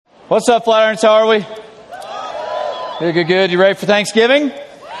What's up, Flatirons? How are we? Good. You ready for Thanksgiving?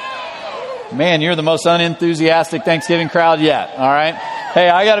 Man, you're the most unenthusiastic Thanksgiving crowd yet. All right. Hey,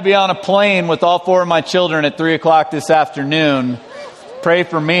 I got to be on a plane with all 4 of my children at 3 o'clock this afternoon. Pray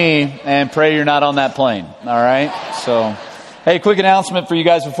for me and pray you're not on that plane. All right. So, hey, quick announcement for you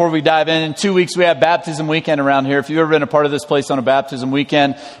guys before we dive in. In 2 weeks, we have baptism weekend around here. If you've ever been a part of this place on a baptism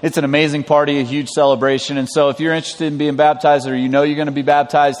weekend, it's an amazing party, a huge celebration. And so if you're interested in being baptized or you know you're going to be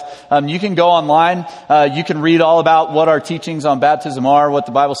baptized, you can go online. You can read all about what our teachings on baptism are, what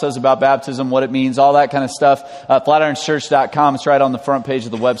the Bible says about baptism, what it means, all that kind of stuff. FlatironChurch.com. It's right on the front page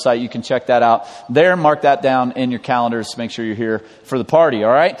of the website. You can check that out there. Mark that down in your calendars to make sure you're here for the party.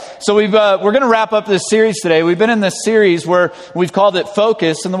 All right. So we're going to wrap up this series today. We've been in this series where we've called it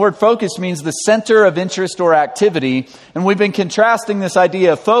Focus, and the word focus means the center of interest or activity. And we've been contrasting this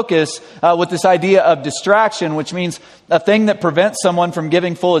idea of focus with this idea of distraction, which means a thing that prevents someone from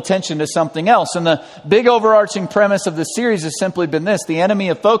giving full attention to something else. And the big overarching premise of this series has simply been this: the enemy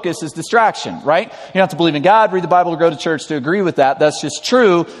of focus is distraction, right? You don't have to believe in God, read the Bible, or go to church to agree with that. That's just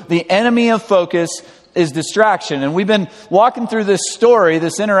true. The enemy of focus is distraction. And we've been walking through this story,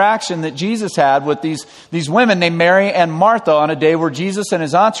 this interaction that Jesus had with these women named Mary and Martha on a day where Jesus and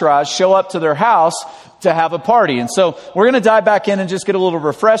his entourage show up to their house to have a party. And so we're going to dive back in and just get a little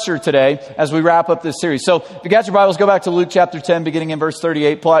refresher today as we wrap up this series. So if you got your Bibles, go back to Luke chapter 10, beginning in verse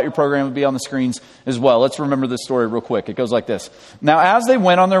 38. Pull out your program. It'll be on the screens as well. Let's remember this story real quick. It goes like this. Now, as they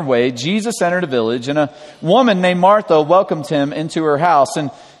went on their way, Jesus entered a village, and a woman named Martha welcomed him into her house.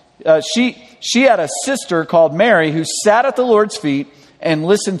 And she had a sister called Mary who sat at the Lord's feet and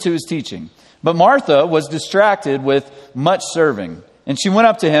listened to his teaching. But Martha was distracted with much serving. And she went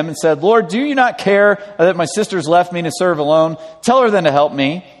up to him and said, "Lord, do you not care that my sister's left me to serve alone? Tell her then to help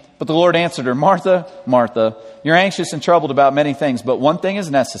me." But the Lord answered her, "Martha, Martha, you're anxious and troubled about many things, but one thing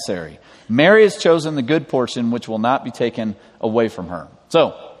is necessary. Mary has chosen the good portion, which will not be taken away from her."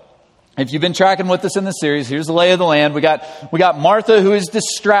 So, if you've been tracking with us in this series, here's the lay of the land. We got Martha, who is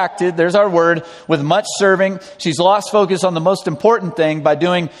distracted. There's our word, with much serving. She's lost focus on the most important thing by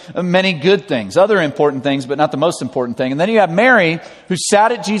doing many good things, other important things, but not the most important thing. And then you have Mary, who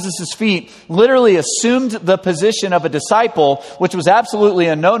sat at Jesus' feet, literally assumed the position of a disciple, which was absolutely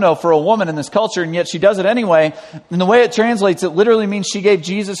a no-no for a woman in this culture, and yet she does it anyway. And the way it translates, it literally means she gave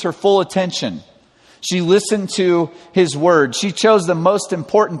Jesus her full attention. She listened to his word. She chose the most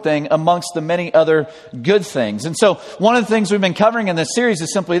important thing amongst the many other good things. And so one of the things we've been covering in this series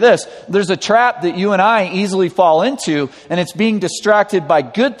is simply this. There's a trap that you and I easily fall into, and it's being distracted by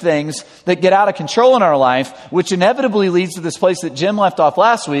good things that get out of control in our life, which inevitably leads to this place that Jim left off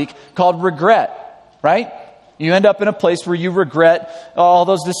last week called regret, right? You end up in a place where you regret all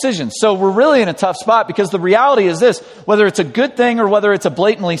those decisions. So we're really in a tough spot, because the reality is this: whether it's a good thing or whether it's a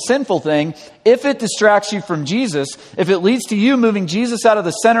blatantly sinful thing, if it distracts you from Jesus, if it leads to you moving Jesus out of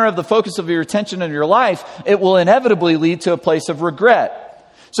the center of the focus of your attention in your life, it will inevitably lead to a place of regret.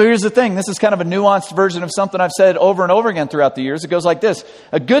 So here's the thing. This is kind of a nuanced version of something I've said over and over again throughout the years. It goes like this: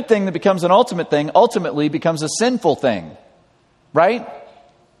 a good thing that becomes an ultimate thing ultimately becomes a sinful thing, right?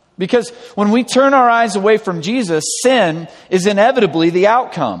 Because when we turn our eyes away from Jesus, sin is inevitably the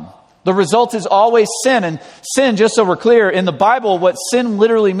outcome. The result is always sin. And sin, just so we're clear, in the Bible, what sin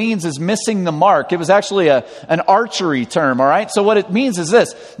literally means is missing the mark. It was actually an archery term, all right? So what it means is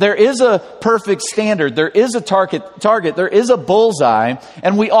this: there is a perfect standard. There is a target. There is a bullseye,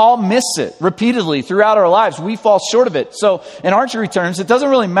 and we all miss it repeatedly throughout our lives. We fall short of it. So in archery terms, it doesn't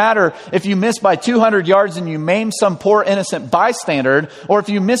really matter if you miss by 200 yards and you maim some poor innocent bystander, or if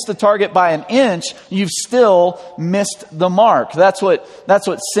you miss the target by an inch, you've still missed the mark. That's what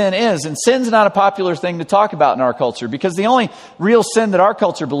sin is. And sin's not a popular thing to talk about in our culture, because the only real sin that our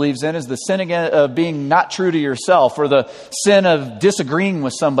culture believes in is the sin of being not true to yourself, or the sin of disagreeing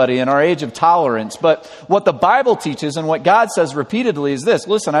with somebody in our age of tolerance. But what the Bible teaches and what God says repeatedly is this: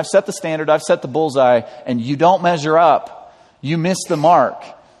 listen, I've set the standard, I've set the bullseye, and you don't measure up. You miss the mark.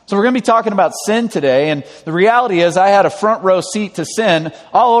 So we're going to be talking about sin today, and the reality is I had a front row seat to sin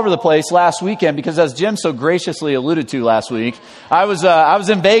all over the place last weekend, because as Jim so graciously alluded to last week, I was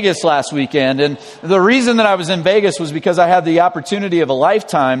in Vegas last weekend, and the reason that I was in Vegas was because I had the opportunity of a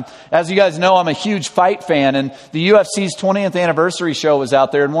lifetime. As you guys know, I'm a huge fight fan, and the UFC's 20th anniversary show was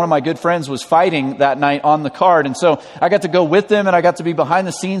out there, and one of my good friends was fighting that night on the card, and so I got to go with them, and I got to be behind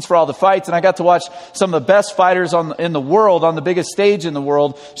the scenes for all the fights, and I got to watch some of the best fighters in the world on the biggest stage in the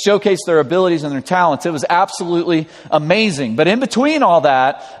world showcase their abilities and their talents. It was absolutely amazing. But in between all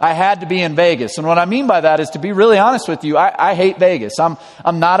that, I had to be in Vegas. And what I mean by that is, to be really honest with you, I hate Vegas. I'm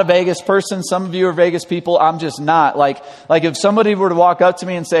not a Vegas person. Some of you are Vegas people. I'm just not. Like if somebody were to walk up to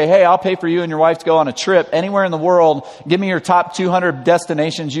me and say, hey, I'll pay for you and your wife to go on a trip anywhere in the world, give me your top 200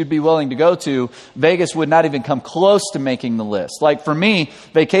 destinations you'd be willing to go to, Vegas would not even come close to making the list. Like for me,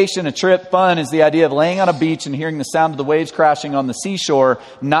 vacation, a trip, fun is the idea of laying on a beach and hearing the sound of the waves crashing on the seashore,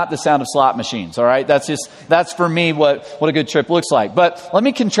 not the sound of slot machines. All right. That's for me what a good trip looks like. But let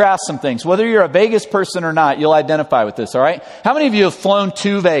me contrast some things. Whether you're a Vegas person or not, you'll identify with this. All right. How many of you have flown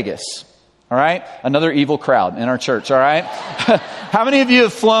to Vegas? All right. Another evil crowd in our church. All right. How many of you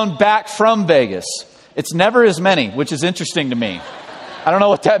have flown back from Vegas? It's never as many, which is interesting to me. I don't know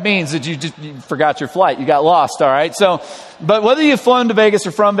what that means, that you forgot your flight. You got lost, all right? So, but whether you've flown to Vegas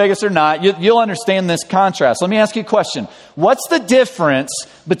or from Vegas or not, you'll understand this contrast. Let me ask you a question. What's the difference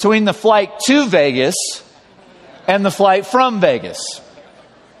between the flight to Vegas and the flight from Vegas?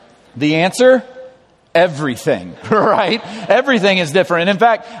 The answer? Everything, right? Everything is different. And in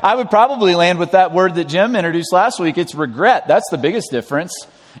fact, I would probably land with that word that Jim introduced last week. It's regret. That's the biggest difference.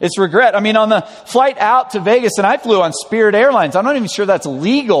 It's regret. I mean, on the flight out to Vegas, and I flew on Spirit Airlines. I'm not even sure that's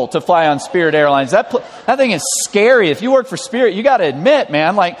legal to fly on Spirit Airlines. That thing is scary. If you work for Spirit, you got to admit,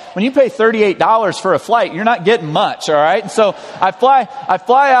 man, like when you pay $38 for a flight, you're not getting much, all right? And so I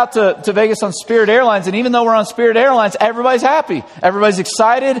fly out to Vegas on Spirit Airlines, and even though we're on Spirit Airlines, everybody's happy. Everybody's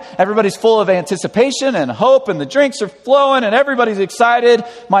excited. Everybody's full of anticipation and hope, and the drinks are flowing, and everybody's excited.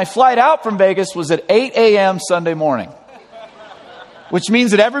 My flight out from Vegas was at 8 a.m. Sunday morning. Which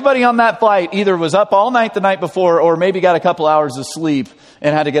means that everybody on that flight either was up all night the night before or maybe got a couple hours of sleep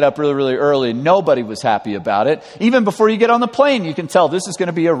and had to get up really, really early. Nobody was happy about it. Even before you get on the plane, you can tell this is going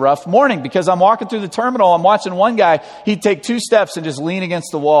to be a rough morning, because I'm walking through the terminal. I'm watching one guy. He'd take 2 steps and just lean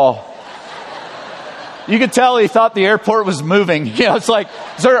against the wall. You could tell he thought the airport was moving. You know, it's like,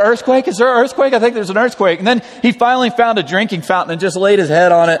 is there an earthquake? Is there an earthquake? I think there's an earthquake. And then he finally found a drinking fountain and just laid his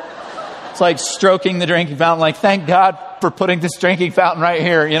head on it. It's like stroking the drinking fountain, like, thank God for putting this drinking fountain right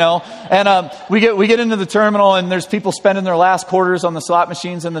here, you know. And we get into the terminal, and there's people spending their last quarters on the slot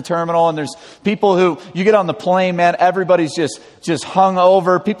machines in the terminal, and there's people who, you get on the plane, man, everybody's just hung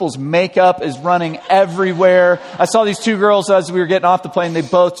over. People's makeup is running everywhere. I saw these 2 girls as we were getting off the plane. They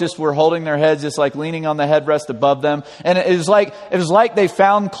both just were holding their heads, just like leaning on the headrest above them. And it was like they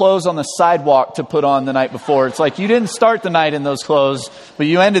found clothes on the sidewalk to put on the night before. It's like you didn't start the night in those clothes, but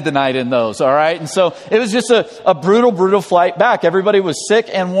you ended the night in those, all right? And so it was just a brutal flight back. Everybody was sick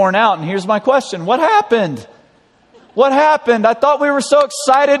and worn out. And here's my question. What happened? What happened? I thought we were so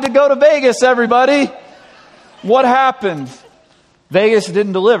excited to go to Vegas, everybody. What happened? Vegas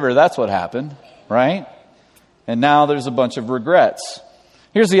didn't deliver. That's what happened, right? And now there's a bunch of regrets.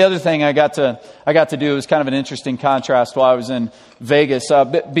 Here's the other thing I got to do. It was kind of an interesting contrast while I was in Vegas,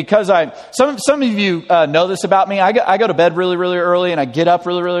 because some of you know this about me. I go to bed really, really early, and I get up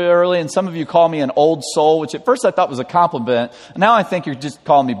really, really early. And some of you call me an old soul, which at first I thought was a compliment. Now I think you're just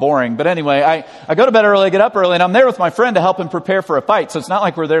calling me boring. But anyway, I go to bed early, get up early, and I'm there with my friend to help him prepare for a fight. So it's not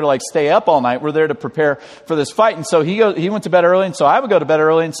like we're there to like stay up all night. We're there to prepare for this fight. And so he went to bed early, and so I would go to bed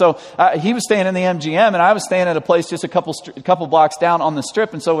early. And so he was staying in the MGM, and I was staying at a place just a couple blocks down on the Strip.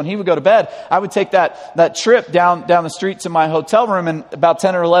 And so when he would go to bed, I would take that trip down the street to my hotel room, and about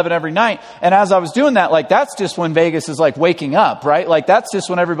 10 or 11 every night. And as I was doing that, like, that's just when Vegas is like waking up, right? Like, that's just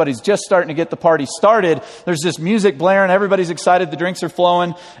when everybody's just starting to get the party started. There's this music blaring. Everybody's excited. The drinks are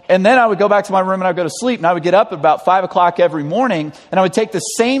flowing. And then I would go back to my room and I would go to sleep, and I would get up at about 5 o'clock every morning, and I would take the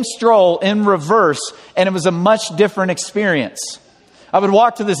same stroll in reverse. And it was a much different experience. I would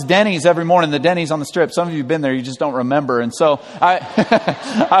walk to this Denny's every morning, the Denny's on the Strip. Some of you have been there, you just don't remember. And so I'd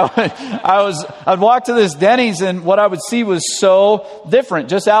walk to this Denny's, and what I would see was so different.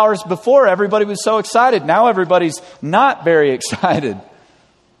 Just hours before, everybody was so excited. Now everybody's not very excited.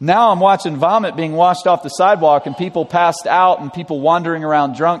 Now I'm watching vomit being washed off the sidewalk, and people passed out, and people wandering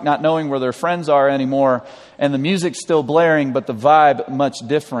around drunk, not knowing where their friends are anymore. And the music's still blaring, but the vibe much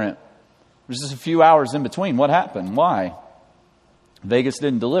different. There's just a few hours in between. What happened? Why? Vegas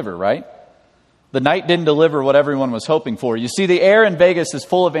didn't deliver, right? The night didn't deliver what everyone was hoping for. You see, the air in Vegas is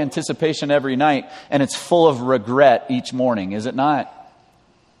full of anticipation every night, and it's full of regret each morning, is it not?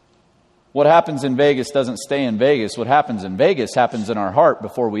 What happens in Vegas doesn't stay in Vegas. What happens in Vegas happens in our heart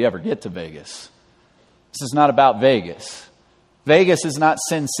before we ever get to Vegas. This is not about Vegas. Vegas is not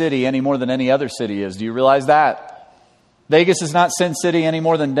Sin City any more than any other city is. Do you realize that? Vegas is not Sin City any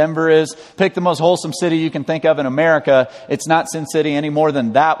more than Denver is. Pick the most wholesome city you can think of in America. It's not Sin City any more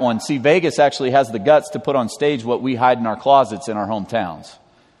than that one. See, Vegas actually has the guts to put on stage what we hide in our closets in our hometowns.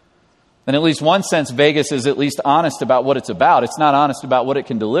 In at least one sense, Vegas is at least honest about what it's about. It's not honest about what it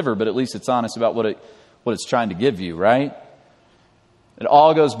can deliver, but at least it's honest about what it's trying to give you, right? It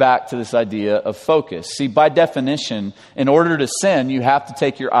all goes back to this idea of focus. See, by definition, in order to sin, you have to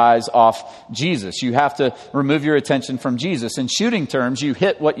take your eyes off Jesus. You have to remove your attention from Jesus. In shooting terms, you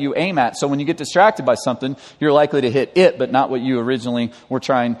hit what you aim at. So when you get distracted by something, you're likely to hit it, but not what you originally were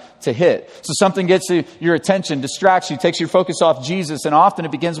trying to hit. So something gets your attention, distracts you, takes your focus off Jesus, and often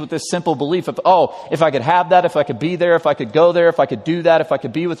it begins with this simple belief of, oh, if I could have that, if I could be there, if I could go there, if I could do that, if I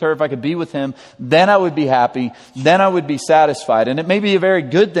could be with her, if I could be with him, then I would be happy, then I would be satisfied. And it may be a very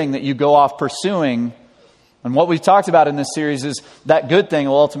good thing that you go off pursuing. And what we've talked about in this series is that good thing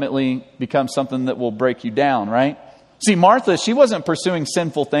will ultimately become something that will break you down, right? See, Martha, she wasn't pursuing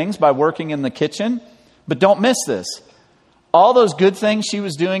sinful things by working in the kitchen, but don't miss this. All those good things she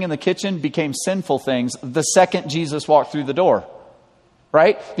was doing in the kitchen became sinful things the second Jesus walked through the door,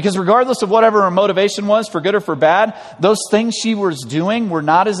 right? Because regardless of whatever her motivation was, for good or for bad, those things she was doing were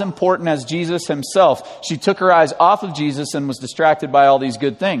not as important as Jesus himself. She took her eyes off of Jesus and was distracted by all these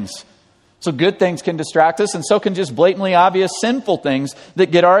good things. So good things can distract us, and so can just blatantly obvious sinful things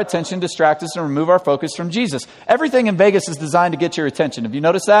that get our attention, distract us, and remove our focus from Jesus. Everything in Vegas is designed to get your attention. Have you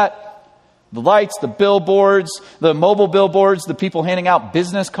noticed that? The lights, the billboards, the mobile billboards, the people handing out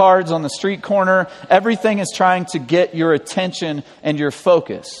business cards on the street corner. Everything is trying to get your attention and your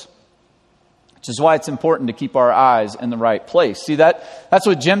focus. Which is why it's important to keep our eyes in the right place. See, that's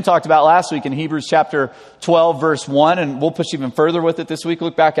what Jim talked about last week in Hebrews chapter 12, verse 1, and we'll push even further with it this week.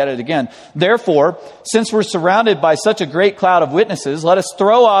 Look back at it again. Therefore, since we're surrounded by such a great cloud of witnesses, let us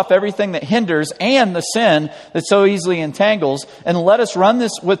throw off everything that hinders and the sin that so easily entangles, and let us run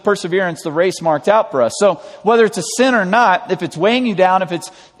this with perseverance, the race marked out for us. So whether it's a sin or not, if it's weighing you down, if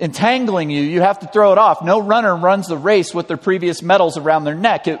it's entangling you, you have to throw it off. No runner runs the race with their previous medals around their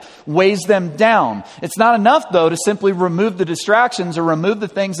neck. It weighs them down. It's not enough, though, to simply remove the distractions or remove the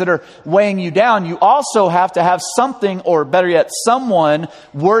things that are weighing you down. You also have to have something, or better yet, someone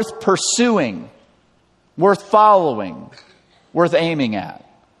worth pursuing, worth following, worth aiming at.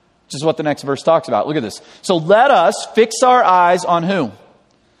 Which is what the next verse talks about. Look at this. So let us fix our eyes on who?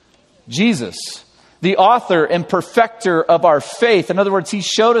 Jesus, the author and perfecter of our faith. In other words, he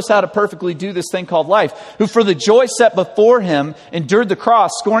showed us how to perfectly do this thing called life, who for the joy set before him endured the cross,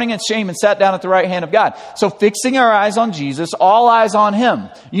 scorning its shame, and sat down at the right hand of God. So fixing our eyes on Jesus, all eyes on him.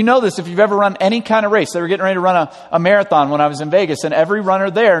 You know this if you've ever run any kind of race. They were getting ready to run a marathon when I was in Vegas, and every runner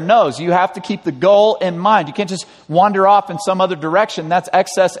there knows you have to keep the goal in mind. You can't just wander off in some other direction. That's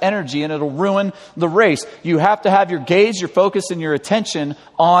excess energy, and it'll ruin the race. You have to have your gaze, your focus, and your attention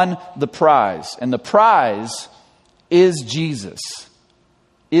on the prize. And the prize is Jesus.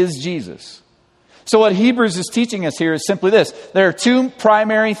 Is Jesus. So what Hebrews is teaching us here is simply this. There are two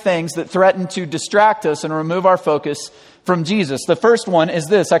primary things that threaten to distract us and remove our focus from Jesus. The first one is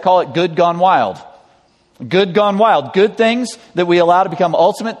this. I call it good gone wild. Good gone wild. Good things that we allow to become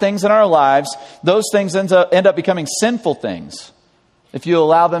ultimate things in our lives, those things end up becoming sinful things if you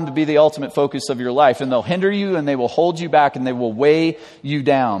allow them to be the ultimate focus of your life. And they'll hinder you, and they will hold you back, and they will weigh you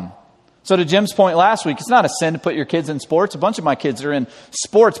down. So to Jim's point last week, it's not a sin to put your kids in sports. A bunch of my kids are in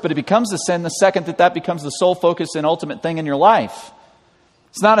sports, but it becomes a sin the second that becomes the sole focus and ultimate thing in your life.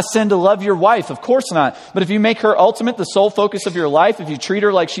 It's not a sin to love your wife. Of course not. But if you make her ultimate, the sole focus of your life, if you treat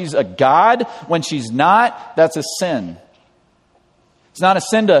her like she's a god when she's not, that's a sin. It's not a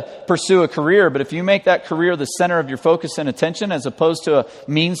sin to pursue a career, but if you make that career the center of your focus and attention as opposed to a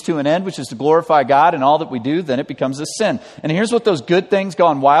means to an end, which is to glorify God in all that we do, then it becomes a sin. And here's what those good things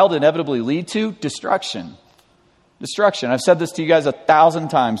gone wild inevitably lead to: destruction. Destruction. I've said this to you guys 1,000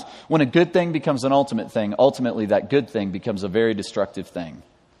 times. When a good thing becomes an ultimate thing, ultimately that good thing becomes a very destructive thing.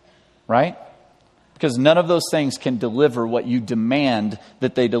 Right? Because none of those things can deliver what you demand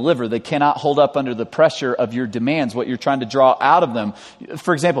that they deliver. They cannot hold up under the pressure of your demands, what you're trying to draw out of them.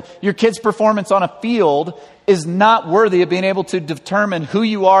 For example, your kid's performance on a field is not worthy of being able to determine who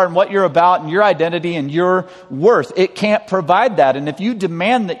you are and what you're about and your identity and your worth. It can't provide that. And if you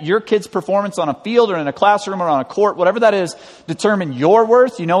demand that your kid's performance on a field or in a classroom or on a court, whatever that is, determine your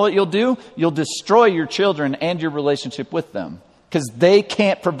worth, you know what you'll do? You'll destroy your children and your relationship with them. Because they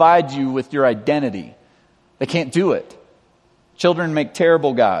can't provide you with your identity. They can't do it. Children make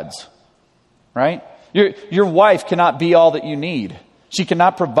terrible gods. Right? Your wife cannot be all that you need. She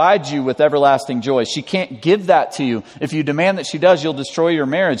cannot provide you with everlasting joy. She can't give that to you. If you demand that she does, you'll destroy your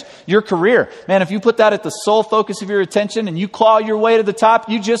marriage. Your career. Man, if you put that at the sole focus of your attention and you claw your way to the top,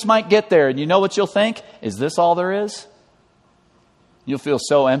 you just might get there. And you know what you'll think? Is this all there is? You'll feel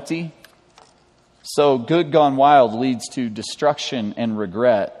so empty. So good gone wild leads to destruction and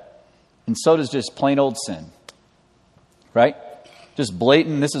regret. And so does just plain old sin, right? Just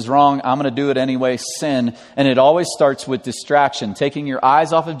blatant, this is wrong, I'm going to do it anyway, sin. And it always starts with distraction, taking your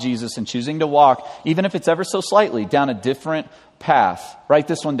eyes off of Jesus and choosing to walk, even if it's ever so slightly, down a different path. Write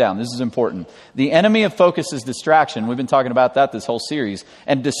this one down. This is important. The enemy of focus is distraction. We've been talking about that this whole series.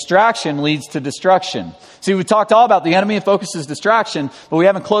 And distraction leads to destruction. See, we talked all about the enemy of focus is distraction, but we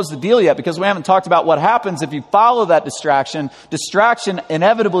haven't closed the deal yet because we haven't talked about what happens if you follow that distraction. Distraction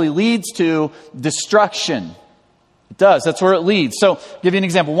inevitably leads to destruction. It does. That's where it leads. So, give you an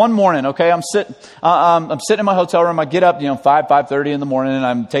example. One morning, okay, I'm sitting in my hotel room. I get up, 5:30 in the morning, and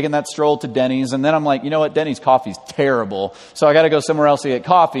I'm taking that stroll to Denny's. And then I'm like, you know what? Denny's coffee's terrible. So I got to go somewhere else to get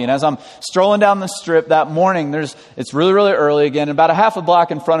coffee. And as I'm strolling down the strip that morning, it's really, really early again. About a half a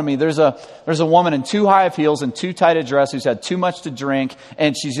block in front of me, there's a woman in too high of heels and too tight a dress who's had too much to drink,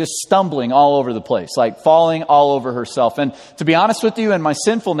 and she's just stumbling all over the place, like falling all over herself. And to be honest with you, in my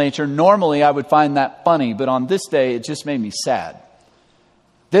sinful nature, normally I would find that funny, but on this day, it just made me sad.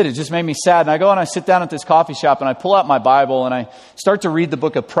 It just made me sad. And I go and I sit down at this coffee shop and I pull out my Bible and I start to read the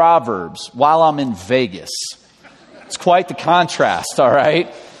book of Proverbs while I'm in Vegas. It's quite the contrast, all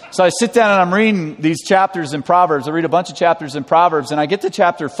right? So I sit down and I'm reading these chapters in Proverbs. I read a bunch of chapters in Proverbs and I get to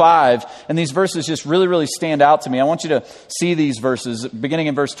chapter 5 and these verses just really, really stand out to me. I want you to see these verses beginning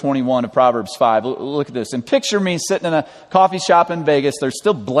in verse 21 of Proverbs 5. Look at this. And picture me sitting in a coffee shop in Vegas. There's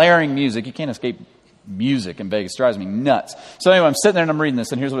still blaring music. You can't escape music in Vegas. It drives me nuts. So anyway, I'm sitting there and I'm reading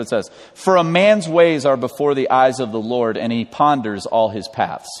this and here's what it says. For a man's ways are before the eyes of the Lord and he ponders all his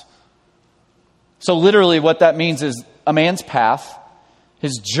paths. So literally what that means is a man's path,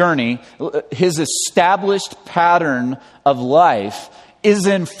 his journey, his established pattern of life is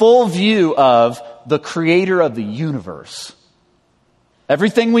in full view of the creator of the universe.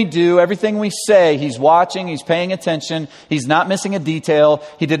 Everything we do, everything we say, he's watching, he's paying attention, he's not missing a detail.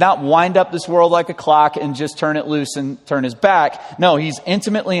 He did not wind up this world like a clock and just turn it loose and turn his back. No, he's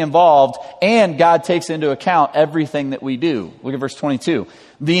intimately involved and God takes into account everything that we do. Look at verse 22.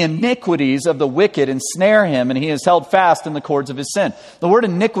 The iniquities of the wicked ensnare him, and he is held fast in the cords of his sin. The word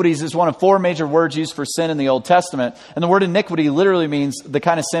iniquities is one of 4 major words used for sin in the Old Testament. And the word iniquity literally means the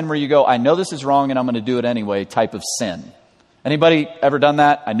kind of sin where you go, I know this is wrong and I'm going to do it anyway type of sin. Anybody ever done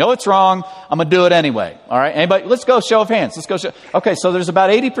that? I know it's wrong. I'm going to do it anyway. All right. Anybody? Let's go. Show of hands. Let's go. Okay. So there's about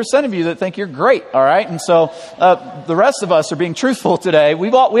 80% of you that think you're great. All right. And so the rest of us are being truthful today.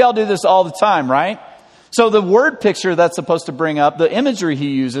 We all do this all the time, right? So the word picture that's supposed to bring up, the imagery he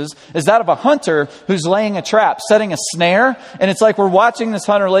uses is that of a hunter who's laying a trap, setting a snare. And it's like we're watching this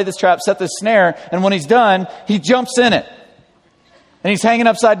hunter lay this trap, set this snare. And when he's done, he jumps in it. And he's hanging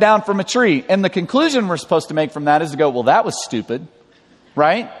upside down from a tree. And the conclusion we're supposed to make from that is to go, well, that was stupid,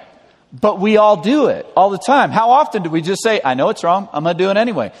 right? But we all do it all the time. How often do we just say, I know it's wrong, I'm going to do it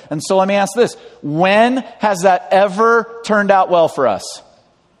anyway? And so let me ask this. When has that ever turned out well for us?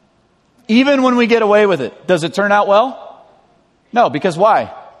 Even when we get away with it, does it turn out well? No, because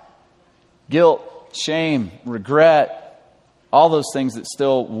why? Guilt, shame, regret, all those things that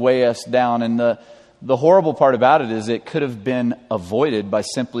still weigh us down. And the horrible part about it is it could have been avoided by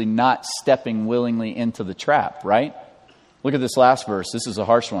simply not stepping willingly into the trap, right? Look at this last verse. This is a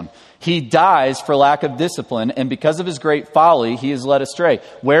harsh one. He dies for lack of discipline, and because of his great folly, he is led astray.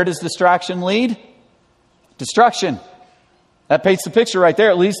 Where does distraction lead? Destruction. That paints the picture right there.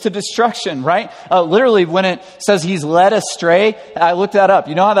 It leads to destruction, right? Literally, when it says he's led astray, I looked that up.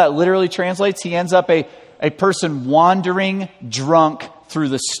 You know how that literally translates? He ends up a person wandering drunk through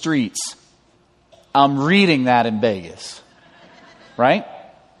the streets. I'm reading that in Vegas, right?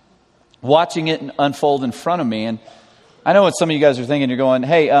 Watching it unfold in front of me. And I know what some of you guys are thinking. You're going,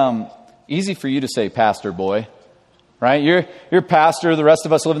 hey, easy for you to say pastor boy, right? You're pastor. The rest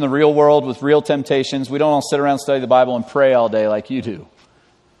of us live in the real world with real temptations. We don't all sit around, study the Bible, and pray all day like you do.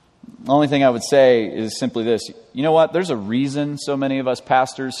 The only thing I would say is simply this. You know what? There's a reason so many of us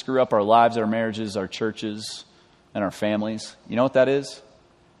pastors screw up our lives, our marriages, our churches, and our families. You know what that is?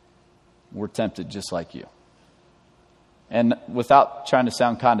 We're tempted just like you. And without trying to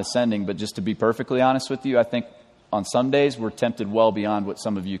sound condescending, but just to be perfectly honest with you, I think on some days we're tempted well beyond what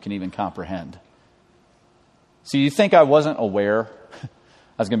some of you can even comprehend. So you think I wasn't aware I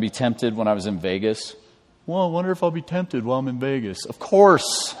was going to be tempted when I was in Vegas? Well, I wonder if I'll be tempted while I'm in Vegas. Of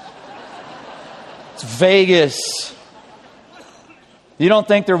course. It's Vegas. You don't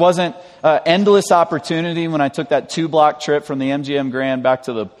think there wasn't endless opportunity when I took that 2-block trip from the MGM Grand back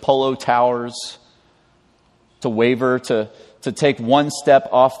to the Polo Towers to waver, to take one step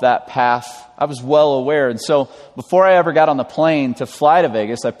off that path? I was well aware. And so before I ever got on the plane to fly to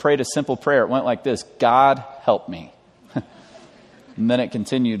Vegas, I prayed a simple prayer. It went like this: God, help me. And then it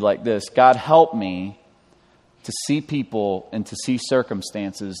continued like this: God, help me to see people and to see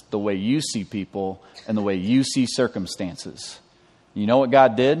circumstances the way you see people and the way you see circumstances. You know what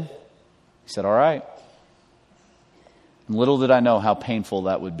God did? He said, all right. And little did I know how painful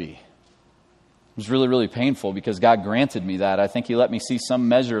that would be. It was really, really painful because God granted me that. I think He let me see some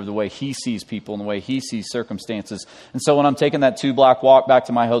measure of the way He sees people and the way He sees circumstances. And so when I'm taking that 2-block walk back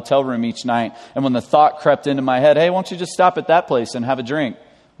to my hotel room each night, and when the thought crept into my head, hey, why don't you just stop at that place and have a drink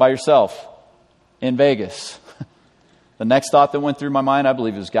by yourself in Vegas? The next thought that went through my mind, I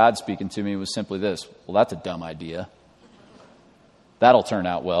believe it was God speaking to me, was simply this: well, that's a dumb idea. That'll turn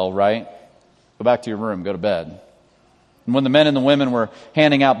out well, right? Go back to your room, go to bed. And when the men and the women were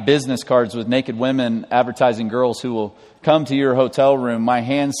handing out business cards with naked women advertising girls who will come to your hotel room, my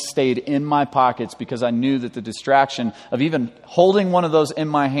hands stayed in my pockets because I knew that the distraction of even holding one of those in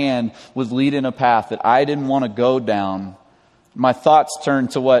my hand would lead in a path that I didn't want to go down. My thoughts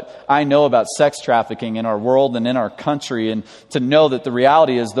turned to what I know about sex trafficking in our world and in our country, and to know that the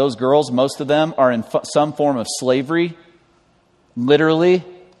reality is those girls, most of them, are in some form of slavery, literally.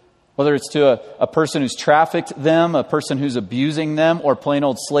 Whether it's to a person who's trafficked them, a person who's abusing them, or plain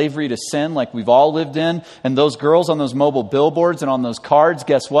old slavery to sin like we've all lived in. And those girls on those mobile billboards and on those cards,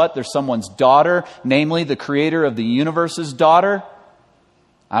 guess what? They're someone's daughter, namely the creator of the universe's daughter.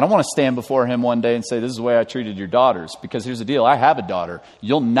 I don't want to stand before Him one day and say, this is the way I treated your daughters. Because here's the deal, I have a daughter.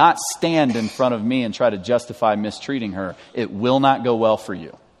 You'll not stand in front of me and try to justify mistreating her. It will not go well for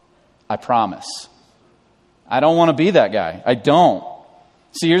you. I promise. I don't want to be that guy. I don't.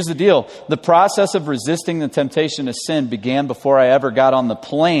 See, here's the deal. The process of resisting the temptation to sin began before I ever got on the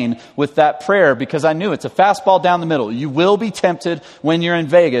plane with that prayer, because I knew it's a fastball down the middle. You will be tempted when you're in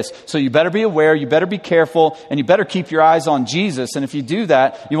Vegas, so you better be aware, you better be careful, and you better keep your eyes on Jesus. And if you do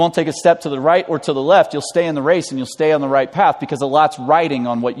that, you won't take a step to the right or to the left. You'll stay in the race and you'll stay on the right path, because a lot's riding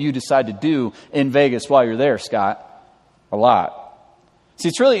on what you decide to do in Vegas while you're there, Scott. A lot. See,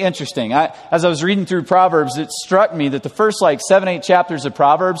 it's really interesting. As I was reading through Proverbs, it struck me that the first 7-8 chapters of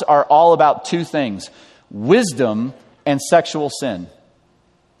Proverbs are all about two things: wisdom and sexual sin.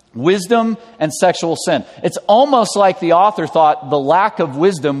 Wisdom and sexual sin. It's almost like the author thought the lack of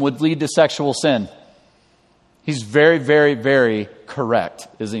wisdom would lead to sexual sin. He's very, very, very correct,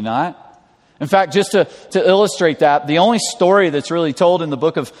 is he not? In fact, just to illustrate that, the only story that's really told in the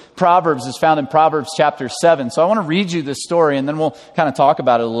book of Proverbs is found in Proverbs chapter 7. So I want to read you this story, and then we'll kind of talk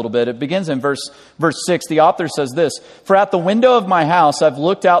about it a little bit. It begins in verse 6. The author says this: "For at the window of my house I've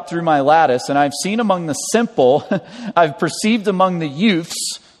looked out through my lattice, and I've seen among the simple, I've perceived among the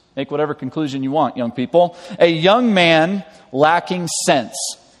youths," make whatever conclusion you want, young people, "a young man lacking sense."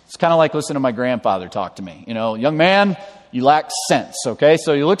 It's kind of like listening to my grandfather talk to me. Young man, you lack sense, okay?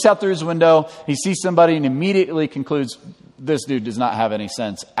 So he looks out through his window, he sees somebody, and immediately concludes, this dude does not have any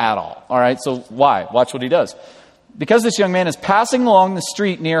sense at all. All right, so why? Watch what he does. "Because this young man is passing along the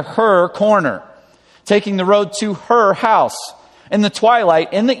street near her corner, taking the road to her house, in the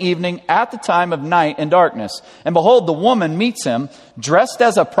twilight, in the evening, at the time of night and darkness. And behold, the woman meets him, dressed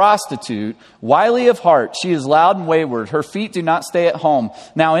as a prostitute, wily of heart. She is loud and wayward. Her feet do not stay at home.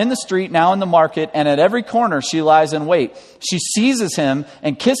 Now in the street, now in the market, and at every corner she lies in wait. She seizes him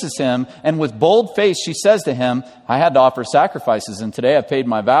and kisses him, and with bold face she says to him, I had to offer sacrifices, and today I've paid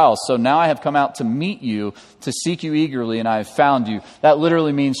my vows. So now I have come out to meet you, to seek you eagerly, and I have found you." That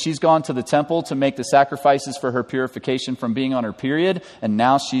literally means she's gone to the temple to make the sacrifices for her purification from being on her period, and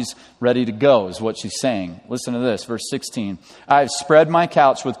now she's ready to go, is what she's saying. Listen to this, verse 16. "I have spread my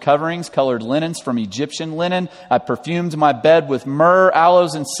couch with coverings, colored linens from Egyptian linen. I perfumed my bed with myrrh,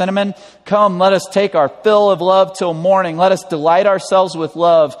 aloes, and cinnamon. Come, let us take our fill of love till morning. Let us delight ourselves with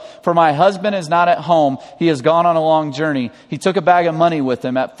love. For my husband is not at home. He has gone on a long journey. He took a bag of money with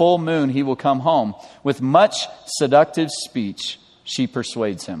him. At full moon he will come home. With much seductive speech she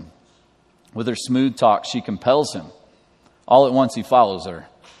persuades him. With her smooth talk she compels him. All at once he follows her.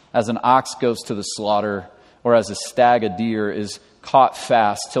 As an ox goes to the slaughter, or as a stag a deer is caught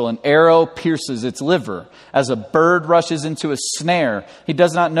fast, till an arrow pierces its liver. As a bird rushes into a snare, he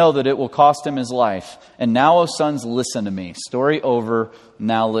does not know that it will cost him his life. And now, O sons, listen to me." Story over.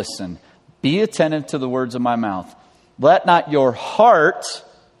 Now listen. "Be attentive to the words of my mouth. Let not your heart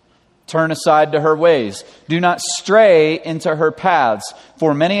turn aside to her ways. Do not stray into her paths.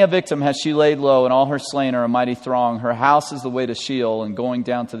 For many a victim has she laid low, and all her slain are a mighty throng. Her house is the way to Sheol, and going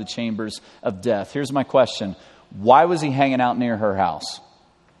down to the chambers of death." Here's my question. Why was he hanging out near her house?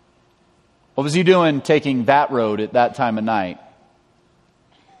 What was he doing taking that road at that time of night?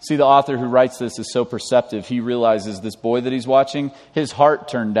 See, the author who writes this is so perceptive. He realizes this boy that he's watching, his heart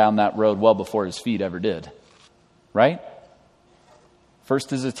turned down that road well before his feet ever did. Right?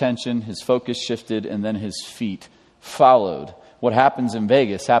 First his attention, his focus shifted, and then his feet followed. What happens in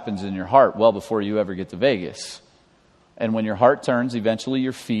Vegas happens in your heart well before you ever get to Vegas. And when your heart turns, eventually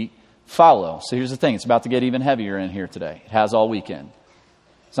your feet follow. So here's the thing. It's about to get even heavier in here today. It has all weekend.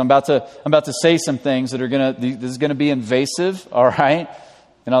 So I'm about to say some things that are this is gonna be invasive, all right?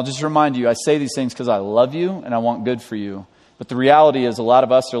 And I'll just remind you, I say these things because I love you and I want good for you. But the reality is a lot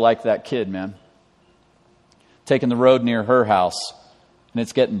of us are like that kid, man. Taking the road near her house, and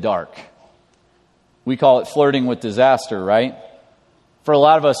it's getting dark. We call it flirting with disaster, right? For a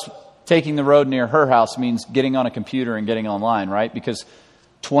lot of us, taking the road near her house means getting on a computer and getting online, right? Because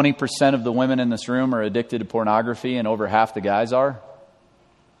 20% of the women in this room are addicted to pornography, and over half the guys are.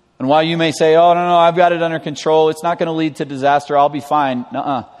 And while you may say, oh, no, I've got it under control, it's not going to lead to disaster, I'll be fine.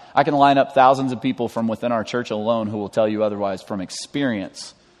 Nuh-uh. I can line up thousands of people from within our church alone who will tell you otherwise from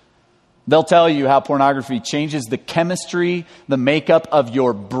experience. They'll tell you how pornography changes the chemistry, the makeup of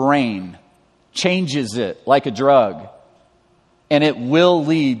your brain. Changes it like a drug. And it will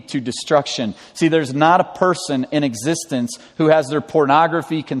lead to destruction. See, there's not a person in existence who has their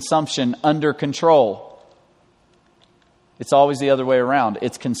pornography consumption under control. It's always the other way around.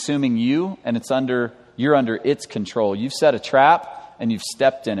 It's consuming you, and you're under its control. You've set a trap, and you've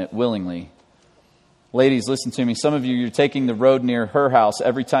stepped in it willingly. Ladies, listen to me. Some of you, you're taking the road near her house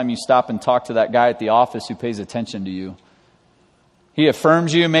every time you stop and talk to that guy at the office who pays attention to you. He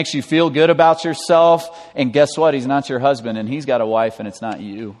affirms you, makes you feel good about yourself. And guess what? He's not your husband, and he's got a wife, and it's not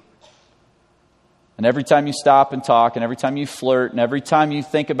you. And every time you stop and talk, and every time you flirt, and every time you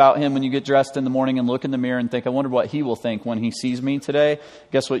think about him when you get dressed in the morning and look in the mirror and think, I wonder what he will think when he sees me today.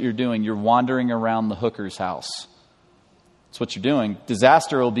 Guess what you're doing? You're wandering around the hooker's house. That's what you're doing.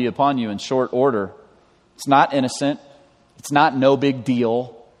 Disaster will be upon you in short order. It's not innocent. It's not no big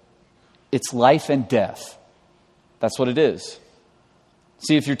deal. It's life and death. That's what it is.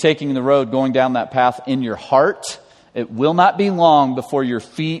 See, if you're taking the road going down that path in your heart, it will not be long before your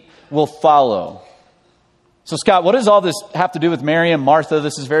feet will follow. So, Scott, what does all this have to do with Mary and Martha?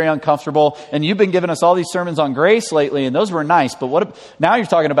 This is very uncomfortable. And you've been giving us all these sermons on grace lately, and those were nice. But now you're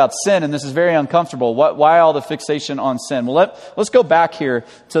talking about sin, and this is very uncomfortable. Why all the fixation on sin? Well, let's go back here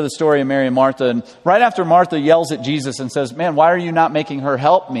to the story of Mary and Martha. And right after Martha yells at Jesus and says, man, why are you not making her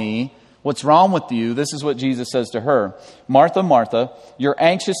help me? What's wrong with you? This is what Jesus says to her. Martha, Martha, you're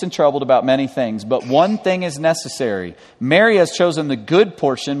anxious and troubled about many things, but one thing is necessary. Mary has chosen the good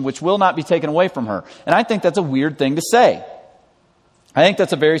portion, which will not be taken away from her. And I think that's a weird thing to say. I think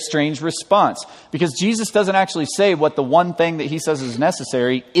that's a very strange response, because Jesus doesn't actually say what the one thing that he says is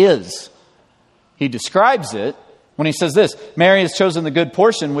necessary is. He describes it when he says this, Mary has chosen the good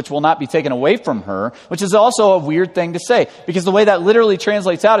portion, which will not be taken away from her, which is also a weird thing to say, because the way that literally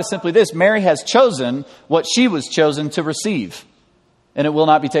translates out is simply this, Mary has chosen what she was chosen to receive, and it will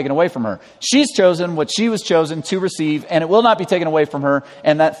not be taken away from her. She's chosen what she was chosen to receive, and it will not be taken away from her,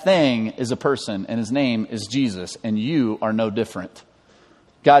 and that thing is a person, and his name is Jesus, and you are no different.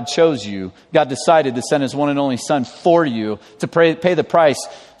 God chose you. God decided to send his one and only son for you to pay the price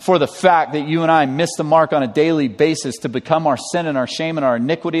for the fact that you and I miss the mark on a daily basis, to become our sin and our shame and our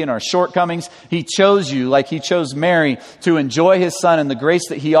iniquity and our shortcomings. He chose you, like he chose Mary, to enjoy his son and the grace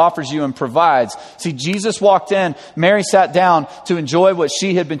that he offers you and provides. See, Jesus walked in, Mary sat down to enjoy what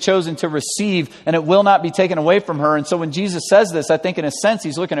she had been chosen to receive, and it will not be taken away from her. And so when Jesus says this, I think in a sense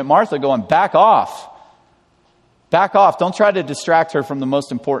he's looking at Martha going, back off. Back off. Don't try to distract her from the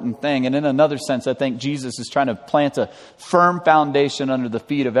most important thing. And in another sense, I think Jesus is trying to plant a firm foundation under the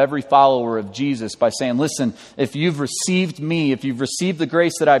feet of every follower of Jesus by saying, listen, if you've received me, if you've received the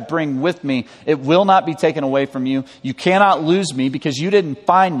grace that I bring with me, it will not be taken away from you. You cannot lose me because you didn't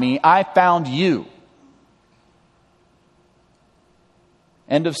find me. I found you.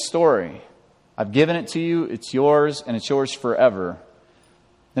 End of story. I've given it to you. It's yours, and it's yours forever.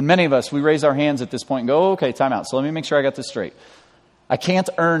 And many of us, we raise our hands at this point and go, oh, okay, time out. So let me make sure I got this straight. I can't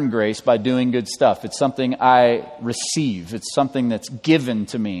earn grace by doing good stuff. It's something I receive. It's something that's given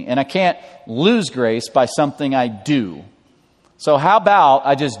to me. And I can't lose grace by something I do. So how about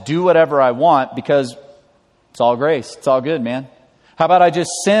I just do whatever I want because it's all grace. It's all good, man. How about I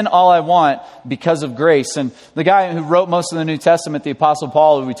just sin all I want because of grace? And the guy who wrote most of the New Testament, the Apostle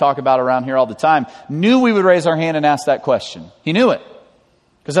Paul, who we talk about around here all the time, knew we would raise our hand and ask that question. He knew it.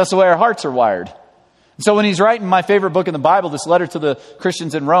 Because that's the way our hearts are wired. And so when he's writing my favorite book in the Bible, this letter to the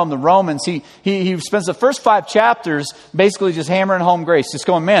Christians in Rome, the Romans, he spends the first 5 chapters basically just hammering home grace. Just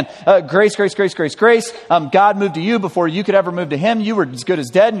going, man, grace, grace, grace, grace, grace. God moved to you before you could ever move to him. You were as good as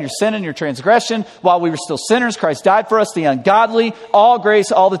dead in your sin and your transgression. While we were still sinners, Christ died for us, the ungodly. All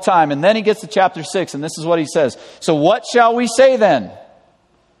grace all the time. And then he gets to chapter 6, and this is what he says. So what shall we say then?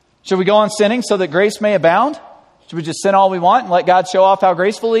 Should we go on sinning so that grace may abound? Should we just sin all we want and let God show off how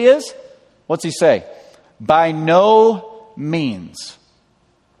graceful He is? What's He say? By no means.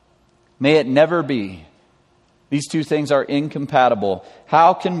 May it never be. These two things are incompatible.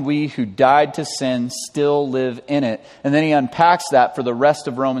 How can we who died to sin still live in it? And then he unpacks that for the rest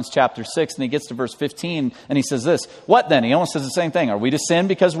of Romans chapter 6. And he gets to verse 15 and he says this. What then? He almost says the same thing. Are we to sin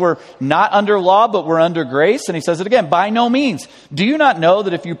because we're not under law but we're under grace? And he says it again. By no means. Do you not know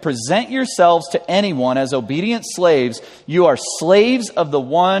that if you present yourselves to anyone as obedient slaves, you are slaves of the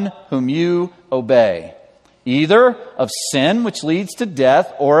one whom you obey? Either of sin, which leads to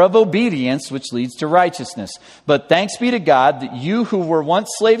death, or of obedience, which leads to righteousness. But thanks be to God that you who were once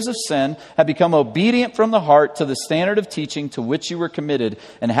slaves of sin have become obedient from the heart to the standard of teaching to which you were committed,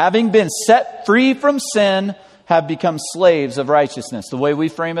 and having been set free from sin, have become slaves of righteousness. The way we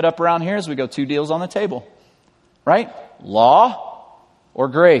frame it up around here is we go two deals on the table, right? Law or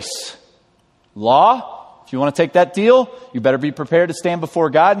grace. Law. If you want to take that deal, you better be prepared to stand before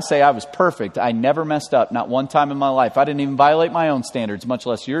God and say, I was perfect. I never messed up, not one time in my life. I didn't even violate my own standards, much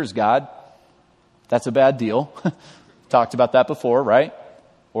less yours, God. That's a bad deal. Talked about that before, right?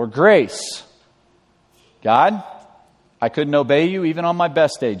 Or grace. God, I couldn't obey you even on my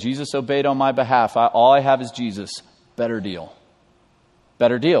best day. Jesus obeyed on my behalf. All I have is Jesus. Better deal.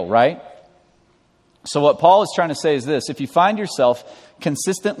 Better deal, right? So what Paul is trying to say is this. If you find yourself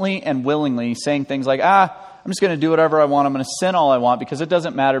consistently and willingly saying things like, I'm just going to do whatever I want. I'm going to sin all I want because it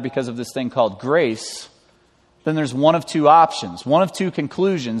doesn't matter because of this thing called grace. Then there's one of two options, one of two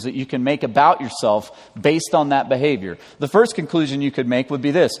conclusions that you can make about yourself based on that behavior. The first conclusion you could make would be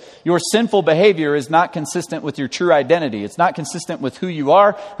this. Your sinful behavior is not consistent with your true identity. It's not consistent with who you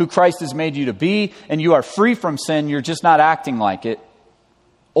are, who Christ has made you to be, and you are free from sin. You're just not acting like it.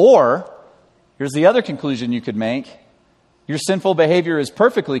 Or, here's the other conclusion you could make. Your sinful behavior is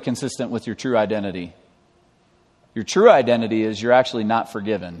perfectly consistent with your true identity. Your true identity is you're actually not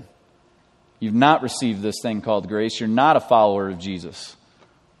forgiven. You've not received this thing called grace. You're not a follower of Jesus.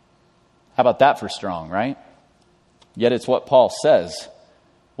 How about that for strong, right? Yet it's what Paul says.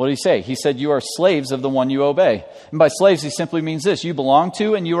 What did he say? He said, you are slaves of the one you obey. And by slaves, he simply means this. You belong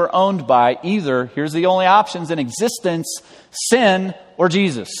to and you are owned by either, here's the only options in existence, sin or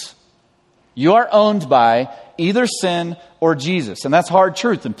Jesus. You are owned by either sin or Jesus. And that's hard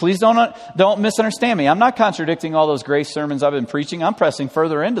truth. And please don't misunderstand me. I'm not contradicting all those grace sermons I've been preaching. I'm pressing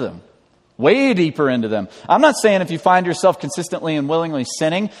further into them. Way deeper into them. I'm not saying if you find yourself consistently and willingly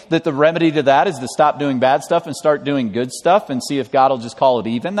sinning, that the remedy to that is to stop doing bad stuff and start doing good stuff and see if God will just call it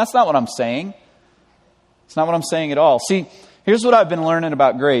even. That's not what I'm saying. It's not what I'm saying at all. See, here's what I've been learning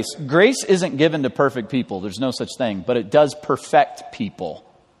about grace. Grace isn't given to perfect people. There's no such thing. But it does perfect people.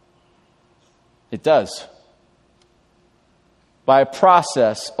 It does. By a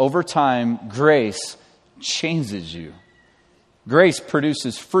process, over time, grace changes you. Grace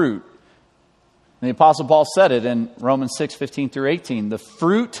produces fruit. And the Apostle Paul said it in Romans 6:15-18. The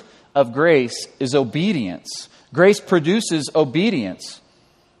fruit of grace is obedience. Grace produces obedience.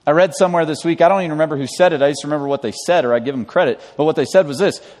 I read somewhere this week, I don't even remember who said it. I just remember what they said, or I give them credit. But what they said was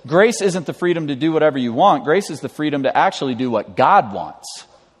this. Grace isn't the freedom to do whatever you want. Grace is the freedom to actually do what God wants.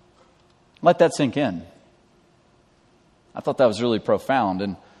 Let that sink in. I thought that was really profound.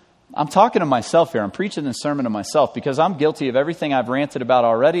 And I'm talking to myself here. I'm preaching this sermon to myself because I'm guilty of everything I've ranted about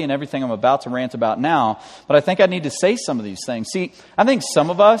already and everything I'm about to rant about now. But I think I need to say some of these things. See, I think some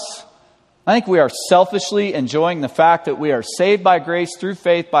of us, we are selfishly enjoying the fact that we are saved by grace through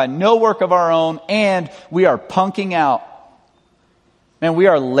faith by no work of our own, and we are punking out. Man, we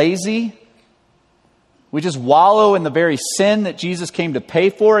are lazy. We just wallow in the very sin that Jesus came to pay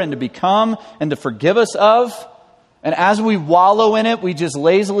for and to become and to forgive us of. And as we wallow in it, we just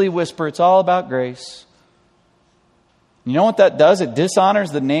lazily whisper, it's all about grace. You know what that does? It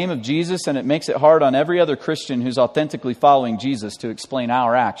dishonors the name of Jesus, and it makes it hard on every other Christian who's authentically following Jesus to explain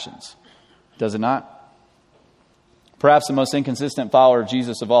our actions. Does it not? Perhaps the most inconsistent follower of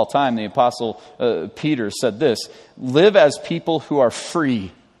Jesus of all time, the Apostle Peter, said this, live as people who are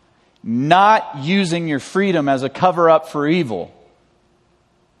free, not using your freedom as a cover-up for evil,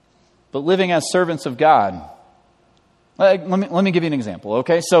 but living as servants of God. Let me give you an example,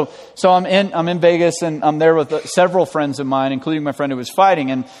 okay? So I'm in Vegas, and I'm there with several friends of mine, including my friend who was fighting,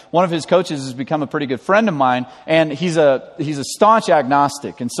 and one of his coaches has become a pretty good friend of mine, and he's a staunch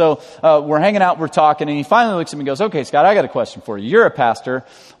agnostic. And so we're hanging out, we're talking, and he finally looks at me and goes, okay, Scott, I got a question for you. You're a pastor.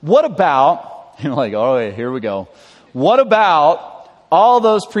 What about, here we go. What about All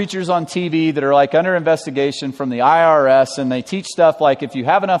those preachers on TV that are like under investigation from the IRS, and they teach stuff like if you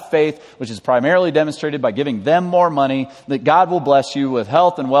have enough faith, which is primarily demonstrated by giving them more money, that God will bless you with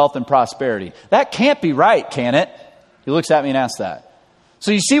health and wealth and prosperity. That can't be right, can it? He looks at me and asks that.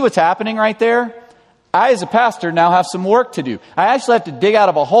 So you see what's happening right there? I, as a pastor, now have some work to do. I actually have to dig out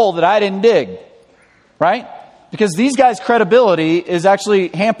of a hole that I didn't dig, right? Because these guys' credibility is actually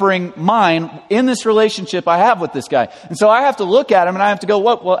hampering mine in this relationship I have with this guy. And so I have to look at him and I have to go,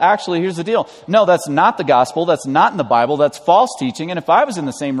 what? Well, actually, here's the deal. No, that's not the gospel. That's not in the Bible. That's false teaching. And if I was in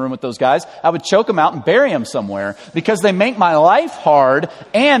the same room with those guys, I would choke them out and bury them somewhere because they make my life hard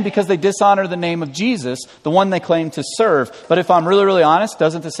and because they dishonor the name of Jesus, the one they claim to serve. But if I'm really, really honest,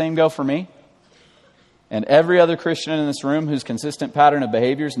 doesn't the same go for me? And every other Christian in this room whose consistent pattern of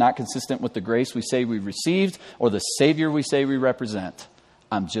behavior is not consistent with the grace we say we received or the Savior we say we represent,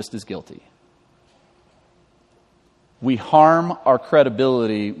 I'm just as guilty. We harm our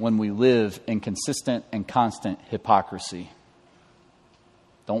credibility when we live in consistent and constant hypocrisy.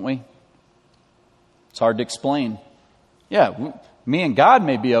 Don't we? It's hard to explain. Yeah, me and God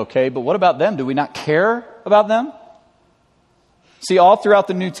may be okay, but what about them? Do we not care about them? See, all throughout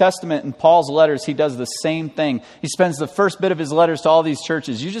the New Testament in Paul's letters, he does the same thing. He spends the first bit of his letters to all these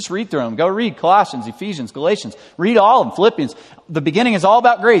churches. You just read through them. Go read Colossians, Ephesians, Galatians. Read all of them, Philippians. The beginning is all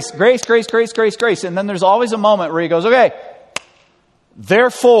about grace. Grace, grace, grace, grace, grace. And then there's always a moment where he goes, okay,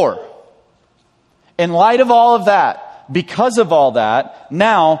 therefore, in light of all of that, because of all that,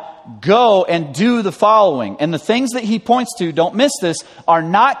 now go and do the following. And the things that he points to, don't miss this, are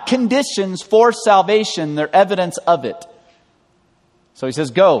not conditions for salvation. They're evidence of it. So he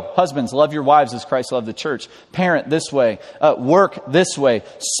says, go, husbands, love your wives as Christ loved the church. Parent this way. Work this way.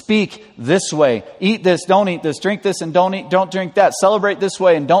 Speak this way. Eat this, don't eat this. Drink this and don't drink that. Celebrate this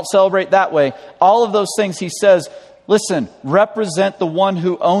way and don't celebrate that way. All of those things, he says, listen, represent the one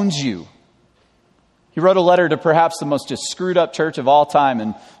who owns you. He wrote a letter to perhaps the most just screwed up church of all time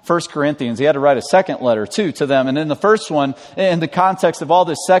in 1 Corinthians. He had to write a second letter too to them. And in the first one, in the context of all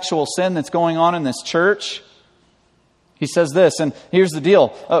this sexual sin that's going on in this church, he says this, and here's the deal.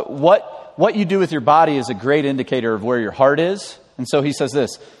 What you do with your body is a great indicator of where your heart is. And so he says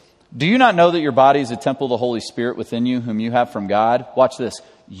this, do you not know that your body is a temple of the Holy Spirit within you, whom you have from God? Watch this.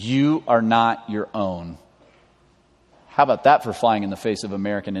 You are not your own. How about that for flying in the face of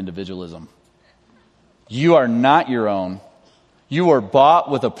American individualism? You are not your own. You are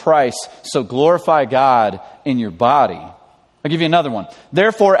bought with a price, so glorify God in your body. I'll give you another one.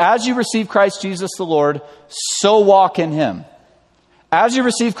 Therefore, as you receive Christ Jesus the Lord, so walk in Him. As you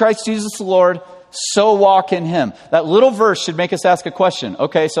receive Christ Jesus the Lord, so walk in Him. That little verse should make us ask a question.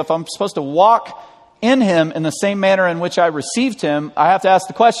 Okay, so if I'm supposed to walk in Him in the same manner in which I received Him, I have to ask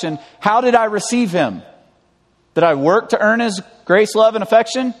the question, how did I receive Him? Did I work to earn His grace, love, and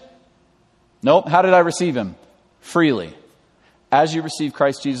affection? Nope. How did I receive Him? Freely. As you receive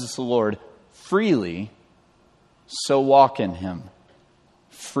Christ Jesus the Lord, freely, so walk in Him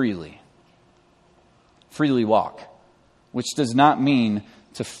freely. Freely walk. Which does not mean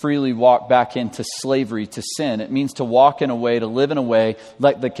to freely walk back into slavery to sin. It means to walk in a way, to live in a way,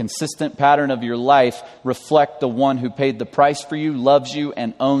 let the consistent pattern of your life reflect the one who paid the price for you, loves you,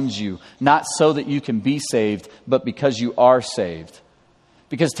 and owns you. Not so that you can be saved, but because you are saved.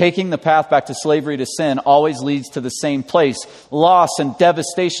 Because taking the path back to slavery to sin always leads to the same place. Loss and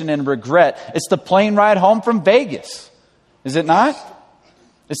devastation and regret. It's the plane ride home from Vegas. Is it not?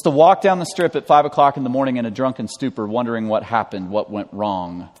 It's the walk down the strip at 5 o'clock in the morning in a drunken stupor, wondering what happened, what went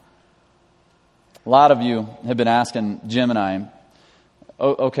wrong. A lot of you have been asking Jim and I,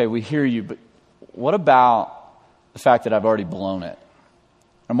 okay, we hear you, but what about the fact that I've already blown it?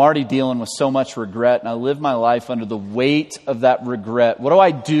 I'm already dealing with so much regret, and I live my life under the weight of that regret. What do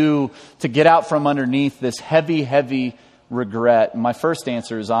I do to get out from underneath this heavy, heavy regret? And my first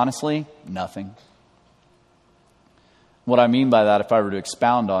answer is honestly, nothing. What I mean by that, if I were to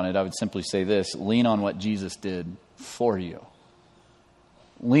expound on it, I would simply say this: lean on what Jesus did for you.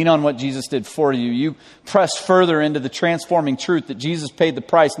 Lean on what Jesus did for you. You press further into the transforming truth that Jesus paid the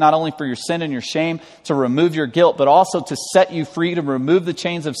price not only for your sin and your shame to remove your guilt, but also to set you free, to remove the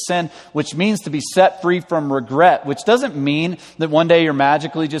chains of sin, which means to be set free from regret, which doesn't mean that one day you're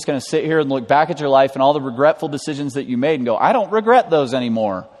magically just going to sit here and look back at your life and all the regretful decisions that you made and go, I don't regret those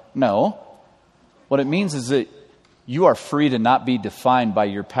anymore. No. What it means is that you are free to not be defined by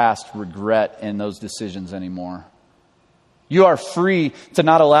your past regret and those decisions anymore. You are free to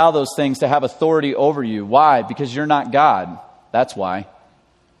not allow those things to have authority over you. Why? Because you're not God. That's why.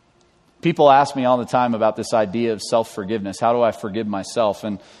 People ask me all the time about this idea of self-forgiveness. How do I forgive myself?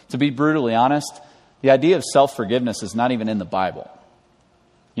 And to be brutally honest, the idea of self-forgiveness is not even in the Bible.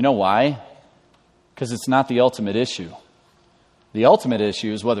 You know why? Because it's not the ultimate issue. The ultimate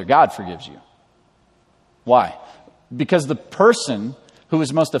issue is whether God forgives you. Why? Because the person who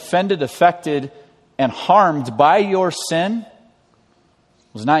is most offended, affected, and harmed by your sin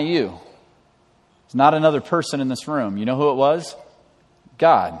was not you. It's not another person in this room. You know who it was?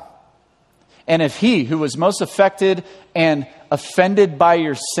 God. And if he who was most affected and offended by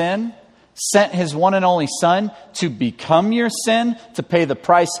your sin sent his one and only Son to become your sin, to pay the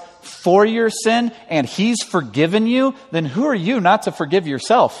price for your sin, and he's forgiven you, then who are you not to forgive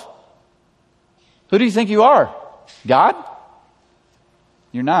yourself? Who do you think you are? God?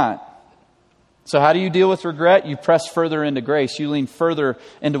 You're not. So how do you deal with regret? You press further into grace. You lean further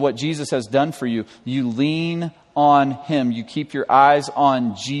into what Jesus has done for you. You lean on him. You keep your eyes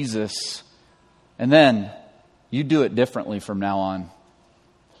on Jesus. And then you do it differently from now on.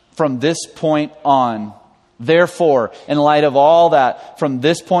 From this point on, therefore, in light of all that, from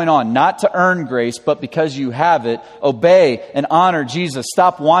this point on, not to earn grace, but because you have it, obey and honor Jesus.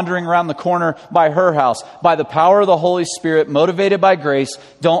 Stop wandering around the corner by her house. By the power of the Holy Spirit, motivated by grace,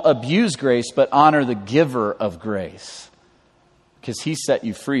 don't abuse grace, but honor the giver of grace. Because he set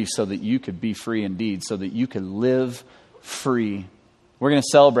you free so that you could be free indeed, so that you could live free. We're going to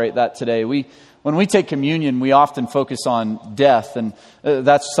celebrate that today. When we take communion, we often focus on death, and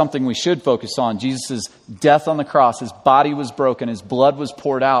that's something we should focus on. Jesus' death on the cross, his body was broken, his blood was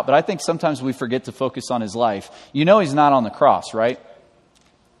poured out, but I think sometimes we forget to focus on his life. You know he's not on the cross, right?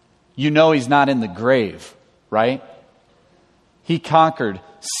 You know he's not in the grave, right? He conquered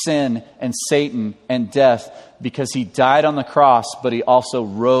sin and Satan and death because he died on the cross, but he also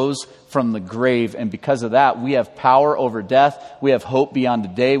rose from the grave. And because of that, we have power over death. We have hope beyond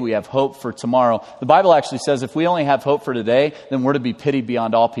today. We have hope for tomorrow. The Bible actually says if we only have hope for today, then we're to be pitied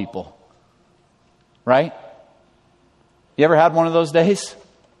beyond all people. Right? You ever had one of those days?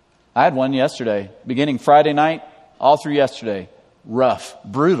 I had one yesterday, beginning Friday night, all through yesterday. Rough,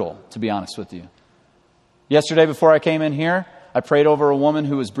 brutal, to be honest with you. Yesterday before I came in here, I prayed over a woman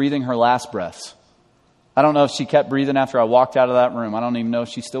who was breathing her last breaths. I don't know if she kept breathing after I walked out of that room. I don't even know if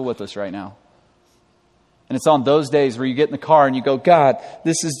she's still with us right now. And it's on those days where you get in the car and you go, God,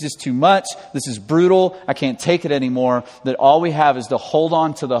 this is just too much. This is brutal. I can't take it anymore. That all we have is to hold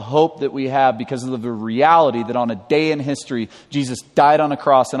on to the hope that we have because of the reality that on a day in history, Jesus died on a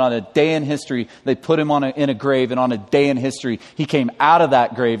cross, and on a day in history, they put him in a grave, and on a day in history, he came out of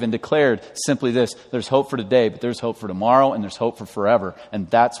that grave and declared simply this: there's hope for today, but there's hope for tomorrow, and there's hope for forever. And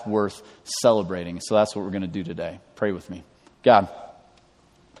that's worth celebrating. So that's what we're going to do today. Pray with me. God,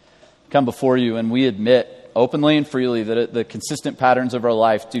 come before you, and we admit openly and freely that the consistent patterns of our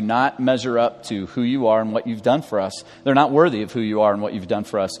life do not measure up to who you are and what you've done for us. They're not worthy of who you are and what you've done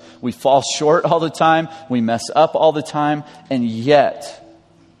for us. We fall short all the time. We mess up all the time. And yet,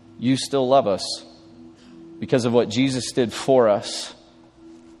 you still love us because of what Jesus did for us.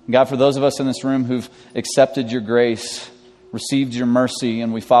 God, for those of us in this room who've accepted your grace, received your mercy,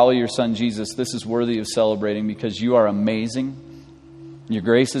 and we follow your Son Jesus, this is worthy of celebrating because you are amazing. Your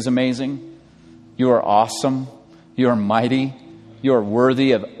grace is amazing. You are awesome. You are mighty. You are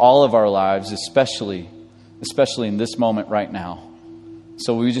worthy of all of our lives, especially in this moment right now.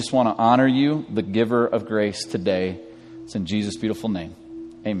 So we just want to honor you, the giver of grace, today. It's in Jesus' beautiful name.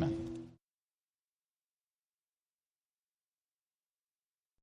 Amen.